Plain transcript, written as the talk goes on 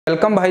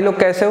Welcome भाई लोग,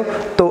 कैसे हो।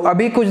 तो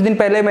अभी कुछ दिन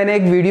पहले मैंने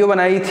एक वीडियो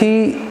बनाई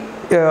थी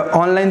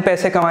ऑनलाइन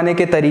पैसे कमाने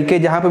के तरीके,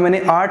 जहां पे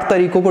मैंने 8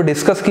 तरीकों को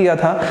डिस्कस किया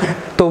था।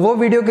 तो वो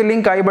वीडियो की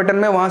लिंक आई बटन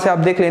में, वहां से आप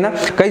देख लेना।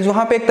 गाइज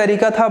वहां पे एक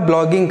तरीका था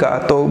ब्लॉगिंग का,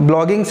 तो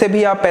ब्लॉगिंग से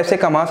भी आप पैसे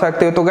कमा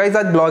सकते हो। तो गाइज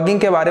आज ब्लॉगिंग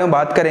के बारे में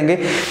बात करेंगे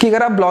कि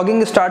अगर आप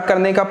ब्लॉगिंग स्टार्ट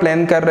करने का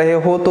प्लान कर रहे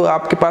हो तो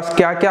आपके पास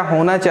क्या क्या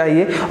होना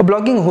चाहिए और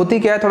ब्लॉगिंग होती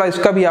क्या है, थोड़ा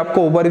इसका भी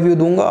आपको ओवरव्यू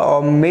दूंगा।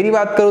 और मेरी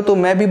बात करूँ तो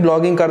मैं भी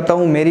ब्लॉगिंग करता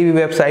हूँ, मेरी भी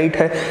वेबसाइट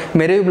है,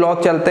 मेरे भी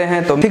ब्लॉग चलते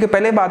हैं। तो ठीक है,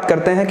 पहले बात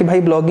करते हैं कि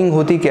भाई ब्लॉगिंग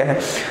होती क्या है।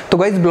 तो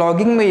गाइज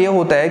ब्लॉगिंग में ये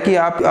होता है कि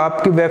आप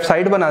की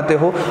वेबसाइट बनाते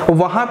हो,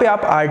 वहां पे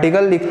आप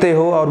आर्टिकल लिखते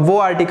हो और वो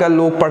आर्टिकल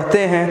लोग पढ़ते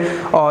हैं,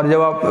 और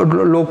जब आप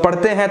लोग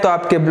पढ़ते हैं तो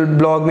आपके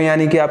ब्लॉग में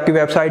यानी कि आपकी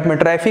वेबसाइट में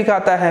ट्रैफिक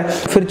आता है।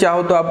 फिर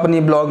चाहो तो आप अपनी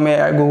ब्लॉग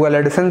में गूगल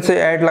एडसेंस से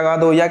ऐड लगा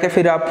दो, या कि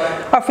फिर आप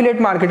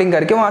एफिलिएट मार्केटिंग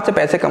करके वहां से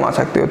पैसे कमा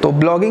सकते हो। तो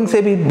ब्लॉगिंग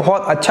से भी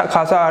बहुत अच्छा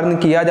खासा अर्न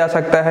किया जा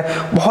सकता है।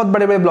 बहुत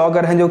बड़े बड़े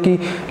ब्लॉगर हैं जो कि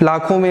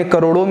लाखों में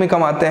करोड़ों में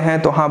कमाते हैं।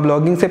 तो हाँ,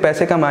 ब्लॉगिंग से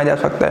पैसे कमाया जा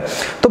सकता है।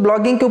 तो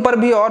ब्लॉगिंग के ऊपर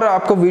भी और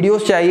आपको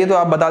वीडियोस चाहिए तो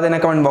आप बता देना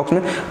कमेंट बॉक्स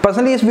में।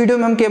 पर्सनली इस वीडियो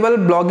में हम केवल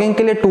ब्लॉगिंग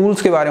के लिए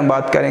टूल्स के बारे में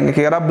बात करेंगे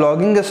कि अगर आप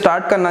ब्लॉगिंग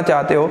स्टार्ट करना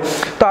चाहते हो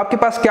तो आपके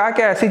पास क्या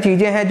क्या ऐसी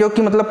चीजें हैं जो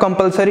कि मतलब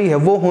कंपलसरी है,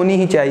 वो होनी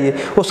ही चाहिए,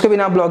 उसके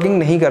बिना आप ब्लॉगिंग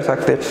नहीं कर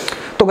सकते।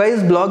 तो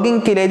गाइज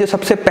ब्लॉगिंग के लिए जो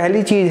सबसे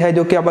पहली चीज है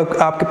जो कि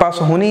आपके पास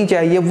होनी ही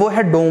चाहिए वो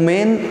है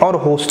डोमेन और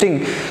होस्टिंग।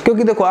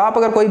 क्योंकि देखो, आप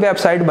अगर कोई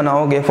वेबसाइट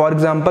बनाओगे, फॉर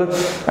एग्जांपल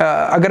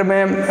अगर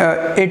मैं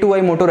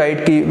A2i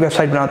मोटोराइड की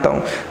वेबसाइट बनाता हूं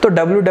तो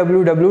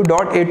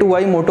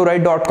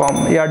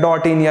www.a2imotoride.com या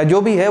 .in या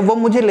जो भी है वो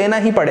मुझे लेना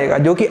ही पड़ेगा,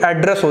 जो कि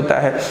एड्रेस होता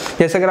है।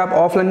 जैसे अगर आप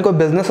ऑफलाइन कोई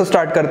बिजनेस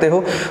स्टार्ट करते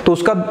हो तो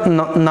उसका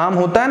नाम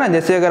होता है ना,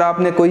 जैसे अगर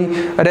आपने कोई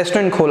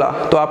रेस्टोरेंट खोला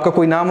तो आपका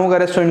कोई नाम होगा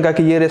रेस्टोरेंट का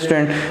कि ये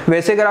रेस्टोरेंट।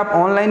 वैसे अगर आप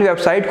ऑनलाइन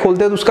वेबसाइट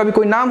खोलते हो तो उसका भी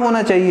कोई नाम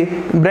होना चाहिए,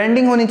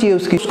 ब्रांडिंग होनी चाहिए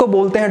उसकी, उसको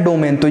बोलते हैं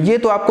डोमेन। तो ये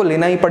तो आपको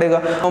लेना ही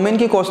पड़ेगा। डोमेन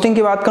की कॉस्टिंग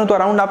की बात करूं तो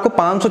अराउंड आपको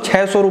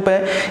 500-600 रुपए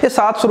या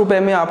 700 रुपए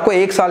में आपको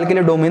 1 साल के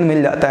लिए डोमेन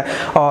मिल जाता है।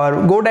 और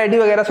GoDaddy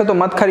वगैरह से तो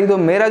मत खरीदो।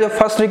 मेरा जो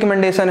फर्स्ट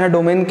रिकमेंडेशन है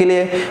डोमेन के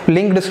लिए,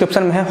 लिंक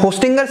डिस्क्रिप्शन में है।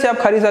 होस्टिंगर से आप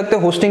खरीद सकते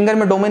हो। होस्टिंगर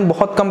में डोमेन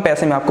बहुत कम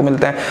पैसे में आपको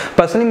मिलता है।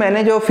 पर्सनली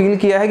मैंने जो फील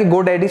किया है कि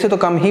GoDaddy से तो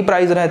कम ही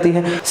प्राइस रहती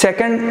है।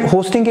 सेकंड,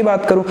 होस्टिंग की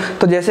बात करूं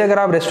तो जैसे अगर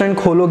आप रेस्टोरेंट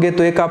खोलोगे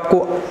तो एक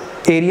आपको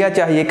एरिया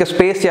चाहिए, एक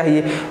स्पेस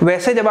चाहिए।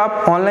 वैसे जब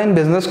आप ऑनलाइन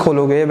बिजनेस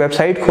खोलोगे,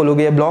 वेबसाइट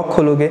खोलोगे या ब्लॉग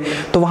खोलोगे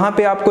तो वहां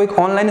पे आपको एक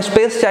ऑनलाइन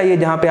स्पेस चाहिए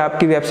जहां पे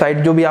आपकी वेबसाइट,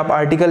 जो भी आप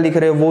आर्टिकल लिख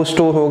रहे हो वो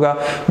स्टोर होगा,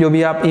 जो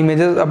भी आप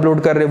इमेजेस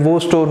अपलोड कर रहे हो वो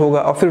स्टोर होगा।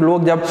 और फिर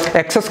लोग जब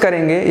एक्सेस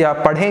करेंगे या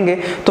पढ़ेंगे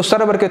तो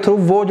सर्वर के थ्रू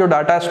वो जो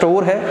डाटा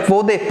स्टोर है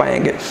वो देख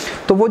पाएंगे।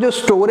 तो वो जो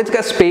स्टोरेज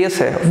का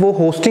स्पेस है वो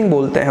होस्टिंग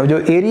बोलते हैं। जो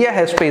एरिया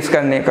है स्पेस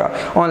करने का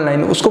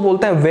ऑनलाइन, उसको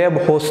बोलते हैं वेब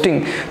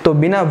होस्टिंग। तो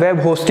बिना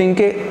वेब होस्टिंग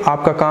के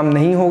आपका काम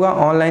नहीं होगा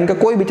ऑनलाइन का।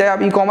 कोई भी, चाहे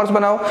आप ई-कॉमर्स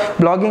बनाओ,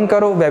 ब्लॉगिंग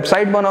करो,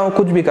 वेबसाइट बनाओ,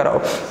 कुछ भी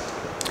कराओ।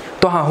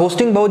 तो हाँ,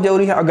 होस्टिंग बहुत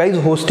जरूरी है। गाइज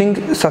होस्टिंग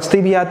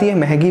सस्ती भी आती है,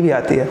 महंगी भी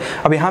आती है।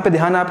 अब यहाँ पे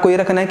ध्यान आपको ये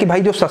रखना है कि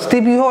भाई जो सस्ती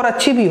भी हो और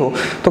अच्छी भी हो।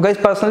 तो गाइज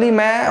पर्सनली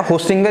मैं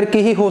होस्टिंगर की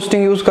ही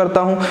होस्टिंग यूज करता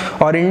हूँ।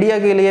 और इंडिया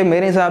के लिए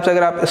मेरे हिसाब से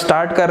अगर आप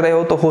स्टार्ट कर रहे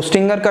हो तो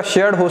होस्टिंगर का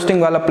शेयर्ड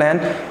होस्टिंग वाला प्लान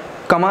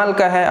कमाल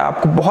का है।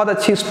 आपको बहुत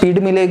अच्छी स्पीड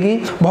मिलेगी,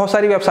 बहुत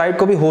सारी वेबसाइट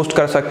को भी होस्ट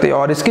कर सकते हो।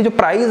 और इसकी जो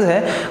प्राइस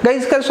है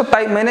गाइस का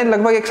मैंने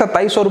लगभग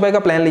 2700 रुपए का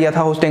प्लान लिया था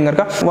होस्टिंगर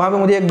का। वहां पे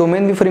मुझे एक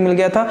डोमेन भी फ्री मिल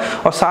गया था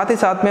और साथ ही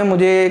साथ में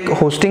मुझे एक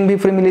होस्टिंग भी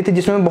फ्री मिली थी,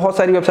 जिसमें मैं बहुत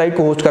सारी वेबसाइट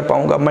को होस्ट कर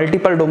पाऊंगा,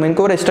 मल्टीपल डोमेन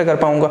को रजिस्टर कर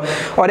पाऊंगा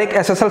और एक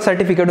SSL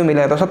सर्टिफिकेट भी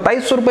मिला था।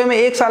 2700 रुपए में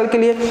 1 साल के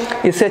लिए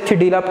इससे अच्छी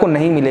डील आपको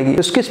नहीं मिलेगी।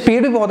 इसकी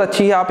स्पीड भी बहुत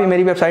अच्छी है। आप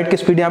मेरी वेबसाइट की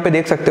स्पीड यहाँ पे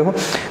देख सकते हो।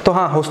 तो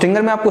हाँ,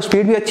 होस्टिंगर में आपको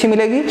स्पीड भी अच्छी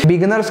मिलेगी।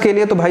 बिगिनर्स के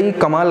लिए तो भाई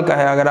कमाल का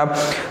है अगर आप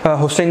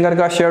होस्टिंगर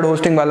का शेयर्ड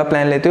होस्टिंग वाला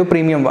प्लान लेते हो,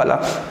 प्रीमियम वाला।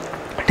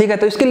 ठीक है,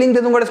 तो इसकी लिंक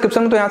दे दूंगा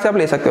डिस्क्रिप्शन में, तो यहाँ से आप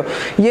ले सकते हो।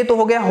 ये तो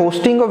हो गया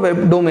होस्टिंग और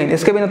वेब डोमेन,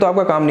 इसके बिना तो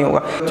आपका काम नहीं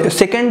होगा।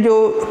 सेकंड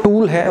जो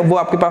टूल है वो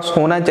आपके पास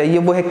होना चाहिए,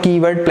 वो है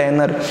कीवर्ड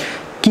प्लानर।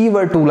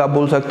 कीवर्ड टूल आप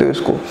बोल सकते हो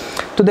इसको।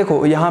 तो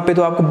देखो, यहाँ पे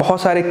तो आपको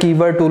बहुत सारे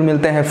कीवर्ड टूल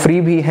मिलते हैं, फ्री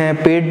भी हैं,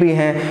 पेड भी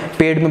हैं।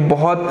 पेड में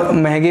बहुत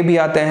महंगे भी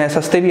आते हैं,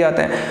 सस्ते भी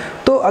आते हैं।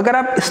 तो अगर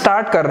आप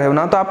स्टार्ट कर रहे हो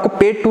ना तो आपको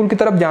पेड टूल की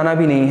तरफ जाना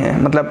भी नहीं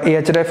है। मतलब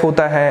Ahref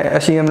होता है,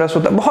 Semrush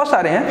होता है, बहुत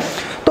सारे हैं,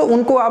 तो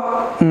उनको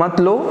आप मत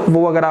लो।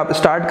 वो अगर आप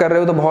स्टार्ट कर रहे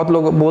हो तो बहुत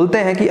लोग बोलते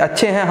हैं कि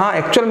अच्छे हैं, हाँ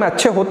एक्चुअल में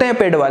अच्छे होते हैं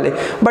पेड वाले,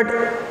 बट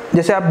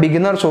जैसे आप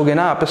बिगिनर्स होगे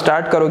ना, आप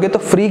स्टार्ट करोगे तो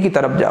फ्री की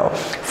तरफ जाओ।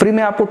 फ्री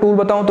में आपको टूल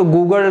बताऊं तो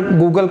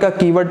गूगल का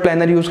कीवर्ड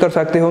प्लानर यूज कर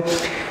सकते हो।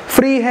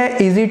 फ्री है,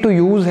 इजी टू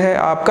यूज है,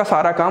 आपका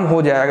सारा काम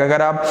हो जाएगा।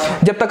 अगर आप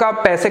जब तक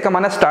आप पैसे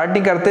कमाना स्टार्ट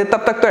नहीं करते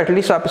तब तक तो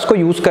एटलीस्ट आप इसको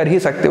यूज कर ही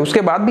सकते हो।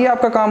 उसके बाद भी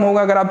आपका काम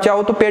होगा। अगर आप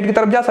चाहो तो पेड की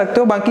तरफ जा सकते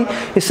हो, बाकी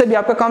इससे भी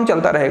आपका काम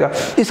चलता रहेगा।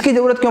 इसकी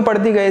जरूरत क्यों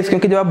पड़ती है?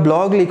 क्योंकि जब आप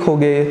ब्लॉग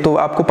लिखोगे तो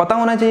आपको पता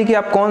होना चाहिए कि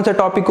आप कौन से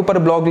टॉपिक ऊपर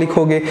ब्लॉग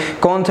लिखोगे,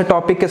 कौन से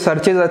टॉपिक के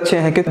सर्चेज अच्छे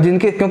हैं,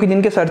 क्योंकि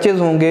जिनके सर्चेज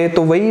होंगे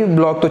तो वही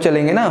ब्लॉग तो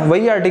चलेंगे ना,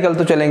 वही आर्टिकल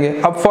तो चलेंगे।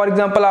 अब फॉर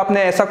एग्जाम्पल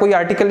आपने ऐसा कोई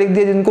आर्टिकल लिख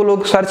दिया जिनको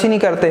लोग सर्च ही नहीं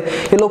करते,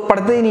 ये लोग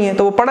पढ़ते ही नहीं है,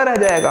 तो वो पढ़ा रह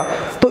जाएगा।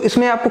 तो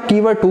इसमें आपको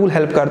कीवर्ड टूल टूल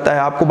हेल्प करता है,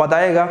 आपको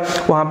बताएगा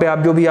वहाँ पे आप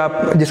जो भी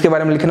आप जिसके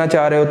बारे में लिखना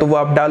चाह रहे हो तो वो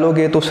आप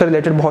डालोगे तो उससे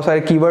रिलेटेड बहुत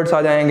सारे कीवर्ड्स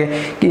आ जाएंगे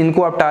कि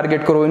इनको आप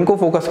टारगेट करो, इनको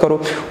फोकस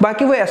करो।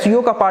 बाकी वो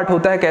एसईओ का पार्ट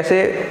होता है, कैसे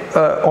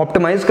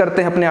ऑप्टिमाइज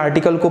करते हैं अपने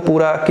आर्टिकल को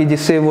पूरा कि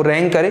जिससे वो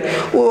रैंक करे,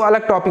 वो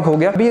अलग टॉपिक हो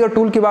गया। अभी अगर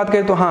टूल की बात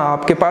करें तो हाँ,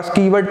 आपके पास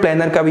कीवर्ड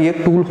प्लानर का भी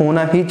एक टूल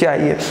होना ही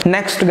चाहिए।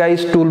 नेक्स्ट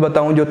गाइस टूल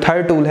बताऊं, जो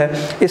थर्ड टूल है,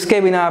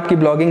 इसके बिना आपकी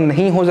ब्लॉगिंग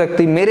नहीं हो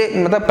सकती। मेरे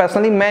मतलब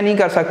पर्सनली मैं नहीं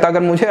कर सकता अगर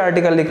मुझे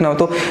आर्टिकल लिखना हो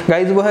तो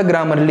गाइस, वो है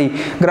ग्रामरली।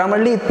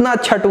 ग्रामरली इतना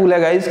अच्छा टूल है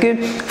गाइस कि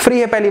फ्री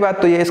है, पहली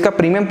बात तो ये। इसका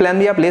प्रीमियम प्लान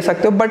भी आप ले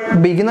सकते हो, बट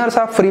बिगिनर्स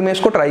आप फ्री में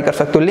इसको ट्राई कर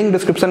सकते हो, लिंक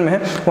डिस्क्रिप्शन में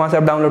है, वहां से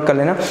आप डाउनलोड कर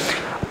लेना।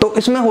 तो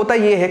इसमें होता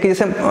ये है कि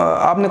जैसे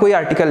आपने कोई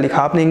आर्टिकल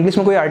लिखा, आपने इंग्लिश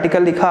में कोई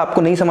आर्टिकल लिखा,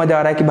 आपको नहीं समझ आ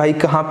रहा है कि भाई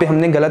कहाँ पे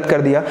हमने गलत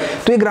कर दिया,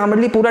 तो ये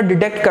ग्रामरली पूरा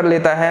डिटेक्ट कर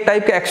लेता है।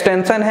 टाइप का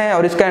एक्सटेंशन है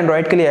और इसका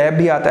एंड्रॉइड के लिए ऐप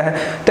भी आता है।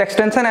 तो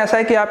एक्सटेंशन ऐसा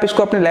है कि आप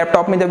इसको अपने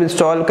लैपटॉप में जब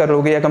इंस्टॉल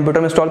करोगे या कंप्यूटर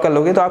में इंस्टॉल कर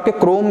लोगे तो आपके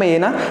क्रोम में ये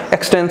ना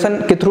एक्सटेंशन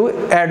के थ्रू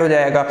ऐड हो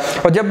जाएगा।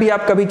 और जब भी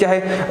आप कभी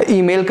चाहे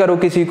ईमेल करो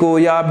किसी को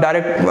या आप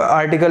डायरेक्ट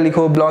आर्टिकल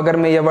लिखो ब्लॉगर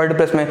में या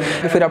वर्डप्रेस में,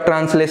 फिर आप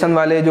ट्रांसलेशन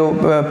वाले जो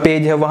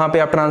पेज है वहाँ पे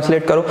आप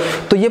ट्रांसलेट करो,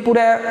 तो ये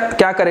पूरा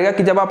क्या करेगा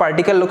कि जब आप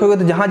आर्टिकल लिखोगे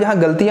तो जहाँ जहाँ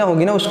गलतियां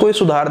होगी ना उसको ये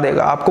सुधार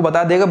देगा, आपको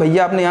बता देगा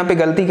भैया आपने यहाँ पे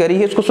गलती करी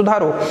है, इसको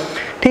सुधारो।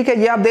 ठीक है,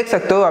 ये आप देख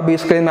सकते हो, अभी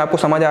स्क्रीन में आपको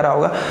समझ आ रहा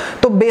होगा।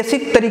 तो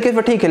बेसिक तरीके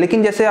से ठीक है,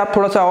 लेकिन जैसे आप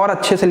थोड़ा सा और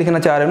अच्छे से लिखना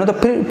चाह रहे हो ना,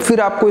 तो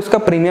फिर आपको इसका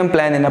प्रीमियम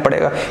प्लान लेना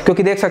पड़ेगा,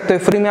 क्योंकि देख सकते हो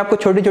फ्री में आपको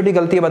छोटी छोटी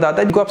गलतियां बताता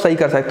है जिनको आप सही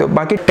कर सकते हो।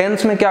 बाकी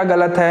टेंस में क्या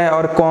गलत है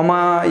और कॉमा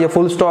या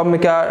फुल स्टॉप में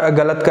क्या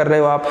गलत कर रहे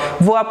हो आप,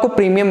 वो आपको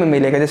प्रीमियम में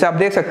मिलेगा। जैसे आप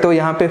देख सकते हो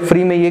यहाँ पे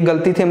फ्री में ये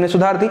गलती थी, हमने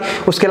सुधार दी।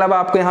 उसके अलावा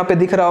आपको यहाँ पे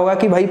दिख रहा होगा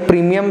कि भाई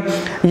प्रीमियम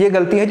ये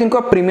गलती है जिनको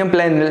आप प्रीमियम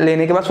प्लान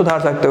लेने के बाद सुधार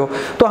सकते हो।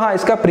 तो हाँ,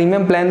 इसका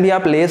प्रीमियम प्लान भी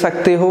आप ले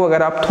सकते हो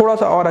अगर आप थोड़ा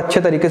सा और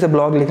अच्छे तरीके से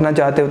ब्लॉग लिखना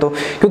चाहते हो तो,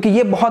 क्योंकि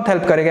ये बहुत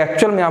हेल्प करेगा,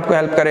 एक्चुअल में आपको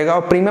हेल्प करेगा।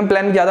 और प्रीमियम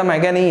प्लान भी ज़्यादा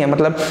महंगा नहीं है,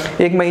 मतलब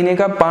एक महीने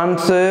का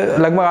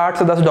लगभग $8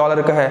 से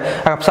 $10 का है।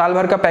 अगर आप साल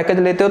भर का पैकेज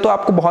लेते हो तो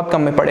आपको बहुत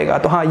कम में पड़ेगा।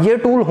 तो हाँ, ये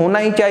टूल होना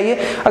ही चाहिए।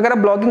 अगर आप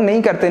ब्लॉगिंग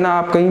नहीं करते ना,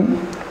 आप कहीं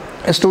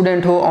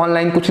स्टूडेंट हो,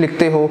 ऑनलाइन कुछ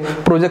लिखते हो,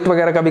 प्रोजेक्ट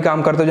वगैरह का भी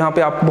काम करते हो जहाँ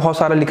पे आपको बहुत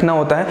सारा लिखना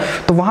होता है,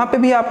 तो वहाँ पे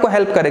भी आपको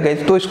हेल्प करेगा।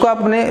 तो इसको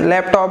आप अपने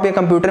लैपटॉप या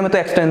कंप्यूटर में तो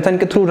एक्सटेंशन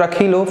के थ्रू रख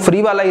ही लो,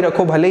 फ्री वाला ही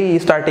रखो भले ही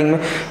स्टार्टिंग में,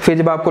 फिर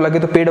जब आपको लगे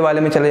तो पेड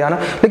वाले में चले जाना।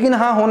 लेकिन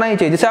हाँ, होना ही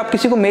चाहिए। जैसे आप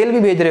किसी को मेल भी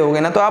भेज रहे होगे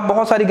ना, तो आप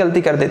बहुत सारी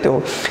गलती कर देते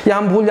हो, या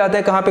हम भूल जाते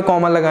हैं कहाँ पे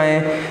कॉमा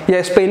लगाएं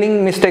या स्पेलिंग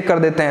मिस्टेक कर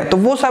देते हैं, तो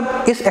वो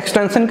सब इस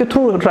एक्सटेंशन के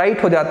थ्रू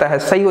राइट हो जाता है,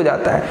 सही हो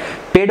जाता है।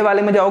 पेड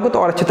वाले में जाओगे तो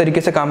और अच्छे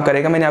तरीके से काम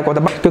करेगा, मैंने आपको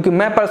बताया, क्योंकि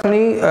मैं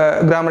पर्सनली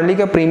ग्रामरली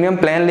का प्रीमियम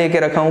प्लान लेके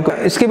रखा हूं।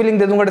 इसकी भी लिंक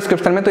दे दूंगा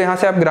डिस्क्रिप्शन में, तो यहाँ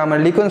से आप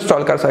ग्रामरली को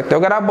इंस्टॉल कर सकते हो।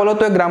 अगर आप बोलो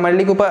तो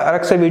ग्रामरली के ऊपर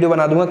अलग से वीडियो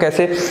बना दूंगा,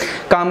 कैसे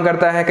काम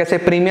करता है, कैसे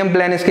प्रीमियम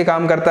प्लान इसके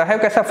काम करता है,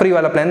 कैसा फ्री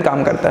वाला प्लान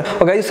काम करता है।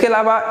 और इसके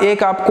अलावा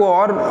एक आपको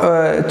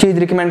और चीज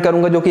रिकमेंड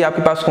करूंगा जो कि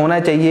आपके पास होना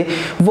चाहिए,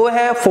 वो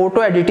है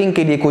फोटो एडिटिंग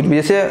के लिए कुछ भी।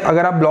 जैसे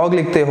अगर आप ब्लॉग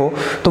लिखते हो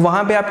तो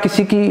वहां पे आप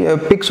किसी की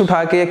पिक्स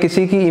उठा के या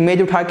किसी की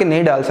इमेज उठा के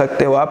नहीं डाल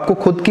सकते हो, आपको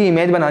खुद की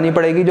इमेज बनानी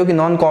पड़ेगी जो कि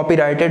नॉन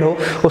कॉपीराइटेड हो,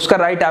 उसका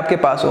राइट आपके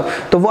पास हो,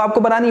 तो वो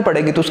आपको बनानी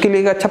पड़ेगी। तो उसके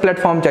लिए एक अच्छा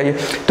प्लेटफॉर्म चाहिए।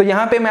 तो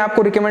यहाँ पे मैं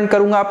आपको रिकमेंड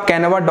करूंगा, आप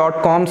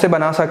canva.com से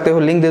बना सकते हो,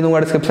 लिंक दे दूंगा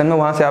डिस्क्रिप्शन में,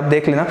 वहां से आप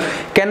देख लेना।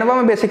 कैनवा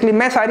में बेसिकली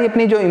मैं सारी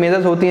अपनी जो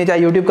इमेजेस होती हैं, चाहे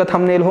यूट्यूब का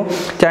थंबनेल हो,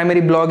 चाहे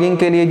मेरी ब्लॉगिंग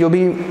के लिए जो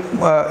भी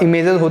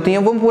इमेजेस होती हैं,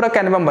 वो पूरा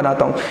कैनवा में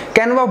बनाता हूँ।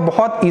 कैनवा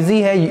बहुत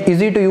ईजी है,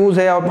 ईजी टू यूज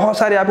है, और बहुत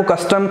सारे आपको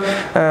कस्टम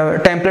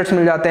टेम्पलेट्स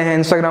मिल जाते हैं।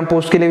 इंस्टाग्राम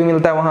पोस्ट के लिए भी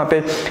मिलता है वहाँ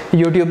पे,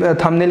 यूट्यूब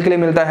थंबनेल के लिए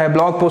मिलता है,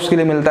 ब्लॉग पोस्ट के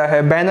लिए मिलता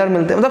है, बैनर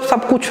मिलते हैं, मतलब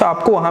सब कुछ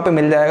आपको वहाँ पे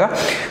मिल जाएगा।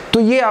 तो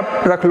ये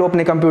आप रख लो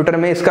अपने कंप्यूटर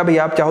में, इसका भी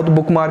आप चाहो तो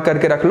बुक मार्क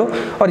करके रख लो,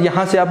 और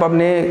यहाँ से आप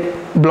अपने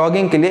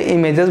ब्लॉगिंग के लिए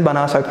इमेजेस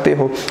बना सकते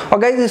हो। और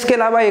गाइस, इसके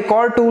अलावा एक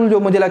और टूल जो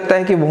मुझे लगता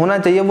है कि वो होना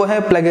चाहिए, वो है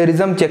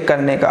प्लेगरिज्म चेक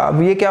करने का।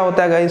 अब ये क्या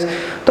होता है गाइस?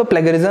 तो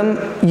प्लेगरिज्म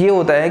ये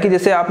होता है कि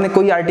जैसे आपने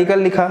कोई आर्टिकल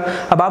लिखा,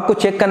 अब आपको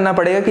चेक करना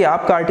पड़ेगा कि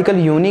आपका आर्टिकल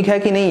यूनिक है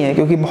कि नहीं है,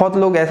 क्योंकि बहुत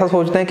लोग ऐसा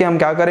सोचते हैं कि हम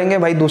क्या करेंगे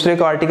भाई, दूसरे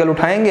का आर्टिकल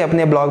उठाएंगे,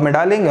 अपने ब्लॉग में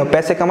डालेंगे और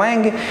पैसे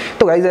कमाएंगे।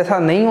 तो गाइस, ऐसा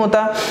नहीं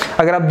होता।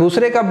 अगर आप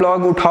दूसरे का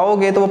ब्लॉग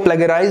उठाओगे तो वो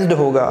प्लेगराइज्ड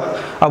होगा।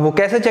 अब वो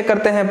कैसे चेक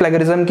करते हैं?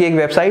 प्लेगरिज्म की एक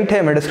वेबसाइट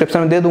है, मैं डिस्क्रिप्शन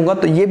में दे दूंगा,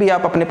 तो ये भी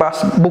आप अपने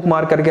पास बुक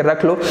मार्क करके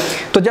रख लो।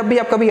 तो जब भी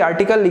आप कभी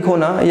आर्टिकल लिखो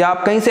ना, या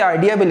आप कहीं से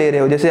आइडिया भी ले रहे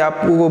हो, जैसे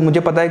आपको, मुझे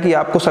पता है कि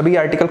आपको सभी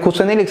आर्टिकल खुद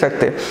से नहीं लिख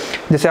सकते,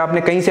 जैसे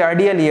आपने कहीं से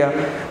आइडिया लिया,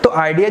 तो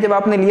आइडिया जब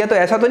आपने लिया तो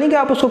ऐसा तो नहीं कि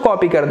आप उसको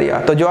कॉपी कर दिया।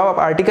 तो जो आप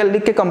आर्टिकल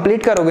लिख के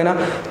कंप्लीट करोगे ना,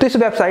 तो इस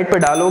वेबसाइट पे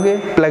डालोगे,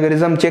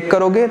 प्लेगरिज्म चेक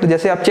करोगे, तो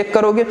जैसे आप चेक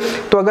करोगे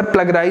तो अगर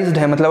प्लेगराइज्ड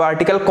है, मतलब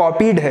आर्टिकल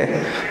कॉपीड है,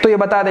 तो ये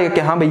बता देगा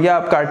कि हाँ भैया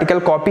आपका आर्टिकल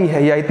कॉपी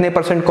है या इतने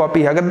 %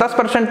 कॉपी है। अगर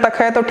 10%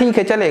 तक है तो ठीक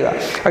है, चलेगा।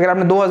 अगर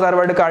आपने 2000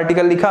 वर्ड का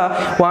आर्टिकल लिखा,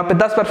 वहां पे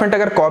 10%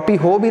 अगर कॉपी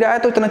हो भी रहा है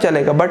तो इतना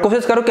चलेगा, बट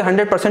कोशिश करो कि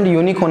 100%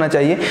 यूनिक होना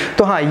चाहिए।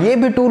 तो हाँ, ये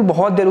भी टूल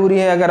बहुत जरूरी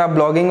है अगर आप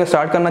ब्लॉगिंग में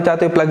स्टार्ट करना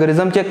चाहते हो।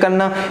 प्लेगरिज्म चेक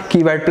करना,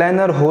 keyword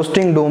planner,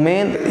 hosting,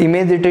 domain,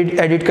 image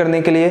edit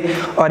करने के लिए,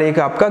 और एक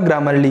आपका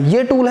ग्रामरली।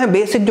 ये टूल है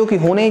बेसिक जो कि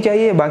होने ही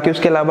चाहिए। बाकी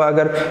उसके अलावा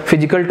अगर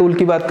फिजिकल टूल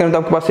की बात करें तो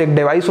आपके पास एक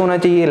डिवाइस होना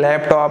चाहिए,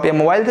 लैपटॉप या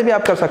मोबाइल से भी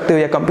आप कर सकते हो,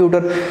 या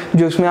कंप्यूटर,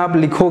 जो इसमें आप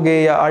लिखोगे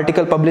या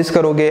आर्टिकल पब्लिश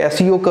करोगे,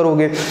 एसईओ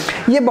करोगे।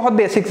 ये बहुत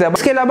बेसिक्स है।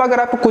 इसके अलावा अगर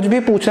आपको कुछ भी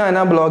पूछना है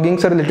ना ब्लॉगिंग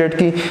से रिलेटेड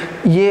कि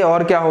ये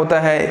और क्या होता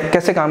है,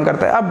 कैसे काम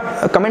करता है,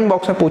 आप कमेंट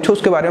बॉक्स में पूछो,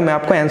 उसके बारे में मैं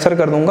आपको आंसर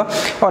कर दूंगा।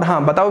 और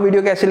हाँ, बताओ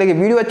वीडियो कैसी लगी।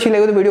 वीडियो अच्छी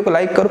लगी तो वीडियो को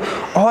लाइक करो।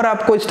 और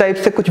आपको इस टाइप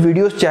से कुछ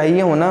वीडियोस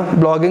चाहिए हो ना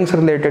ब्लॉगिंग से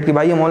रिलेटेड कि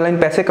भाई हम ऑनलाइन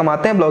पैसे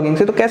कमाते हैं ब्लॉगिंग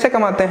से, तो कैसे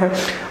कमाते हैं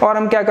और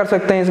हम क्या कर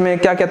सकते हैं, इसमें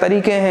क्या क्या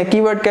तरीके हैं,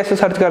 कीवर्ड कैसे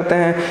सर्च करते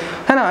हैं,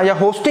 है ना, या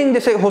होस्टिंग,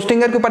 जैसे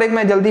होस्टिंगर के ऊपर एक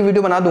मैं जल्दी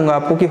वीडियो बना दूंगा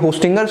आपको कि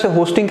होस्टिंगर से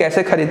होस्टिंग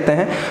कैसे खरीदते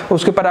हैं,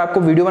 उसके ऊपर आपको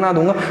वीडियो बना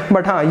दूंगा।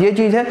 बट हाँ, ये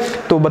चीज़ है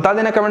तो बता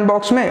देना कमेंट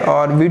बॉक्स में।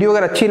 और वीडियो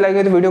अगर अच्छी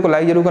लगे तो वीडियो को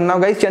लाइक जरूर करना।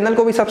 गाइस चैनल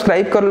को भी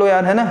सब्सक्राइब कर लो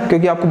यार, है ना,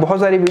 क्योंकि आपको बहुत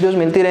सारी वीडियोस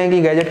मिलती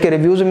रहेंगी, गैजेट के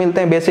रिव्यूज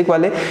मिलते हैं बेसिक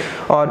वाले,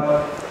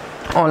 और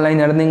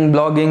ऑनलाइन अर्निंग,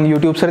 ब्लॉगिंग,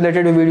 यूट्यूब से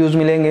रिलेटेड वीडियोस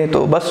मिलेंगे।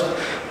 तो बस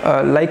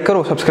लाइक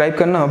करो, सब्सक्राइब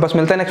करना। बस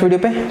मिलता है नेक्स्ट वीडियो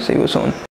पे। सी यू सून।